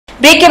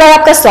Break के बाद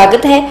आपका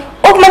स्वागत है।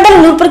 उपमंडल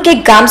नूरपुर के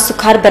गांव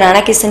सुखार बराना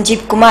के संजीव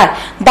कुमार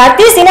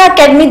भारतीय सेना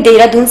अकेडमी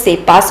देहरादून से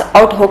पास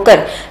आउट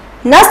होकर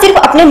न सिर्फ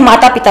अपने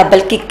माता पिता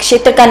बल्कि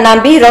क्षेत्र का नाम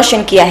भी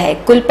रोशन किया है।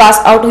 कुल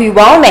पास आउट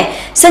युवाओं में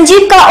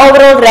संजीव का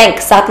ओवरऑल रैंक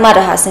 7वां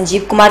रहा।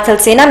 संजीव कुमार थल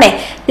सेना में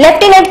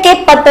लेफ्टिनेंट के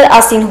पद पर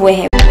आसीन हुए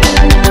हैं।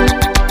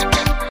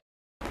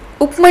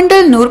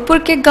 उपमंडल नूरपुर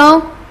के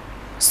गांव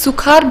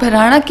सुखार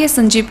भराना के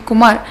संजीव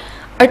कुमार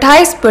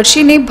 28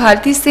 वर्षीय ने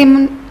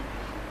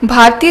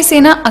भारतीय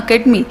सेना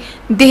अकेडमी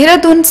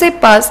देहरादून से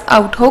पास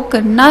आउट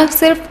होकर न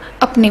सिर्फ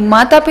अपने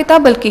माता पिता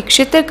बल्कि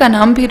क्षेत्र का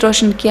नाम भी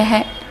रोशन किया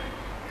है।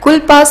 कुल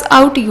पास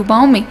आउट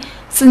युवाओं में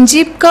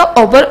संजीव का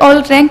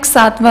ओवरऑल रैंक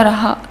 7वां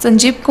रहा।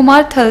 संजीव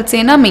कुमार थल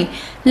सेना में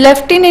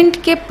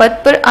लेफ्टिनेंट के पद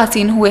पर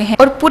आसीन हुए हैं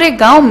और पूरे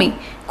गांव में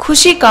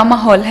खुशी का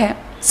माहौल है।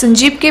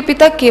 संजीव के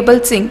पिता केवल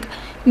सिंह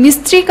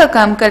मिस्त्री का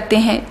काम करते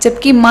हैं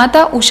जबकि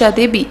माता उषा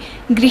देवी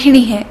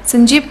गृहिणी है।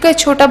 संजीव का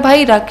छोटा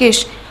भाई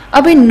राकेश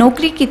अभी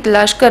नौकरी की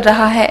तलाश कर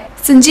रहा है।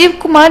 संजीव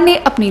कुमार ने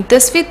अपनी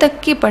 10वीं तक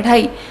की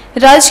पढ़ाई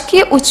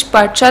राजकीय उच्च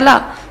पाठशाला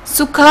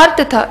सुखार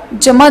तथा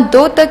जमा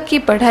 2 तक की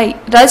पढ़ाई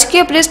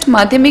राजकीय वरिष्ठ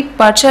माध्यमिक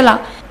पाठशाला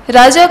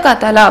राजा का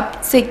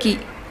तालाब से की।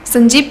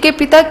 संजीव के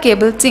पिता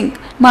केवल सिंह,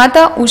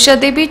 माता उषा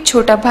देवी,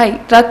 छोटा भाई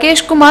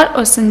राकेश कुमार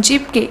और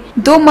संजीव के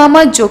 2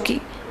 मामा जो कि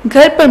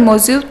घर पर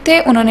मौजूद थे,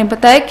 उन्होंने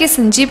बताया कि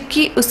संजीव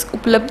की उस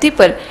उपलब्धि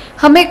पर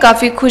हमें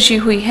काफी खुशी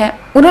हुई है।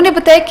 उन्होंने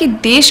बताया कि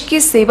देश की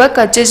सेवा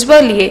का जज्बा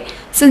लिए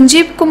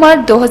संजीव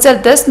कुमार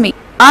 2010 में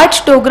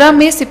 8 डोगरा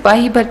में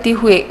सिपाही भर्ती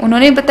हुए।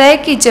 उन्होंने बताया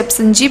कि जब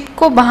संजीव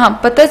को वहां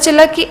पता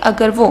चला कि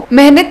अगर वो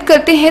मेहनत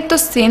करते हैं तो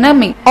सेना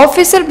में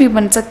ऑफिसर भी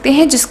बन सकते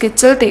हैं, जिसके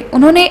चलते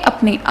उन्होंने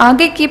अपनी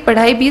आगे की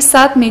पढ़ाई भी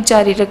साथ में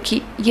जारी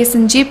रखी। ये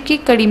संजीव की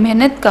कड़ी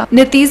मेहनत का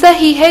नतीजा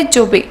ही है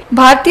जो वे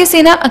भारतीय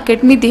सेना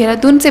अकेडमी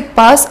देहरादून से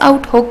पास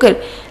आउट होकर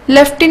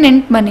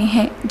लेफ्टिनेंट बने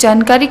हैं।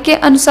 जानकारी के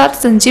अनुसार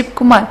संजीव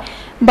कुमार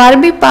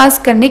 12वीं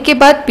पास करने के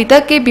बाद पिता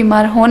के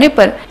बीमार होने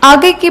पर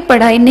आगे की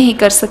पढ़ाई नहीं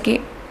कर सके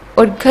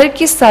और घर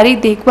की सारी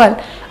देखभाल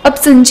अब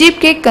संजीव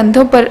के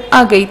कंधों पर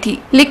आ गई थी।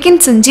 लेकिन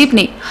संजीव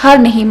ने हार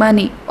नहीं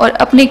मानी और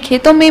अपने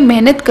खेतों में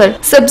मेहनत कर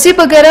सब्जी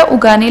वगैरह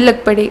उगाने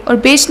लग पड़े और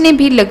बेचने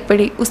भी लग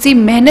पड़े। उसी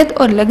मेहनत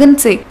और लगन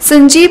से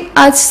संजीव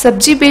आज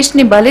सब्जी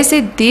बेचने वाले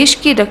से देश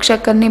की रक्षा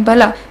करने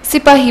वाला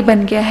सिपाही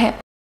बन गया है।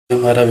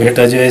 हमारा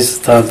बेटा जो इस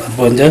स्थान पर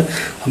पहुंचा,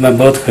 हमें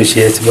बहुत खुशी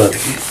है इस बात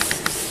की।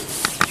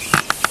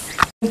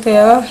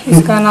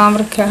 इसका नाम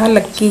रखा है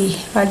लक्की।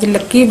 आज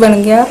लक्की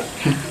बन गया,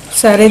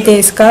 सारे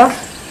देश का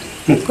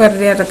कर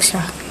रहा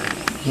रक्षा।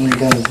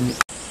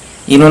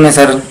 इन्होंने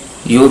सर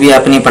यो भी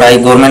अपनी पढ़ाई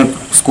गवर्नमेंट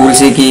स्कूल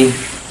से की।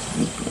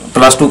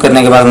 +2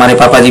 करने के बाद हमारे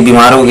पापा जी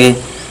बीमार हो गए।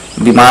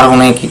 बीमार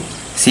होने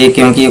से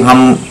क्योंकि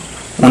हम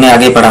उन्हें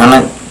आगे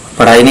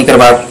पढ़ाई नहीं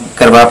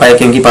करवा पाए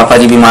क्योंकि पापा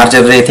जी बीमार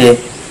चल रहे थे,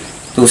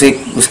 तो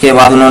उसके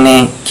बाद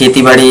उन्होंने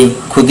खेती बाड़ी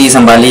खुद ही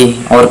संभाली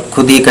और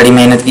खुद ही कड़ी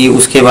मेहनत की।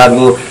 उसके बाद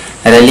वो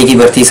रैली की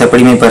भर्ती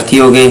सपड़ी में भर्ती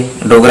हो गए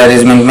डोगरा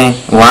रेजिमेंट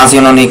में। वहाँ से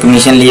उन्होंने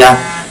कमीशन लिया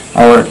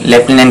और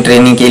लेफ्टिनेंट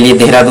ट्रेनिंग के लिए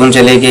देहरादून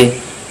चले गए।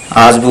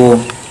 आज वो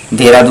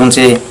देहरादून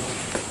से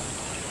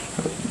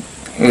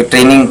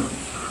ट्रेनिंग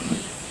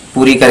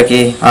पूरी करके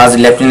आज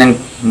लेफ्टिनेंट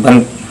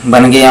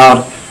बन गए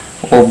और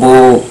वो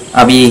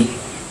अभी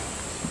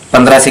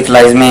 15 से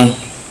क्लास में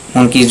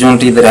उनकी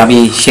यूनिट इधर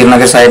अभी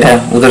श्रीनगर साइड है,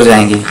 उधर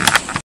जाएंगे।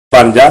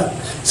 पंजा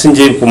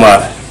संजीव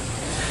कुमार,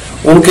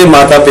 उनके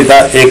माता पिता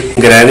एक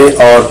गृहिणी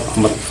और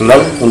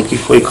मतलब उनकी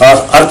कोई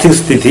खास आर्थिक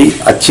स्थिति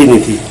अच्छी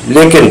नहीं थी,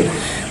 लेकिन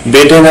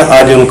बेटे ने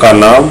आज उनका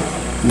नाम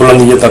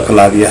बुलंदियों तक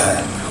ला दिया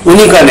है।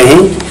 उन्हीं का नहीं,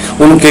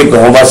 उनके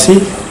गांववासी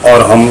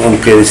और हम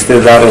उनके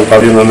रिश्तेदारों का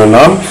भी उन्होंने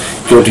नाम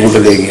चोटियों पर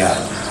ले गया।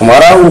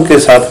 हमारा उनके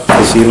साथ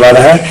आशीर्वाद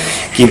है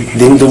कि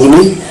दिन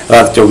दुगनी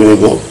रात चौगुनी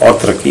वो और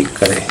तरक्की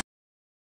करे।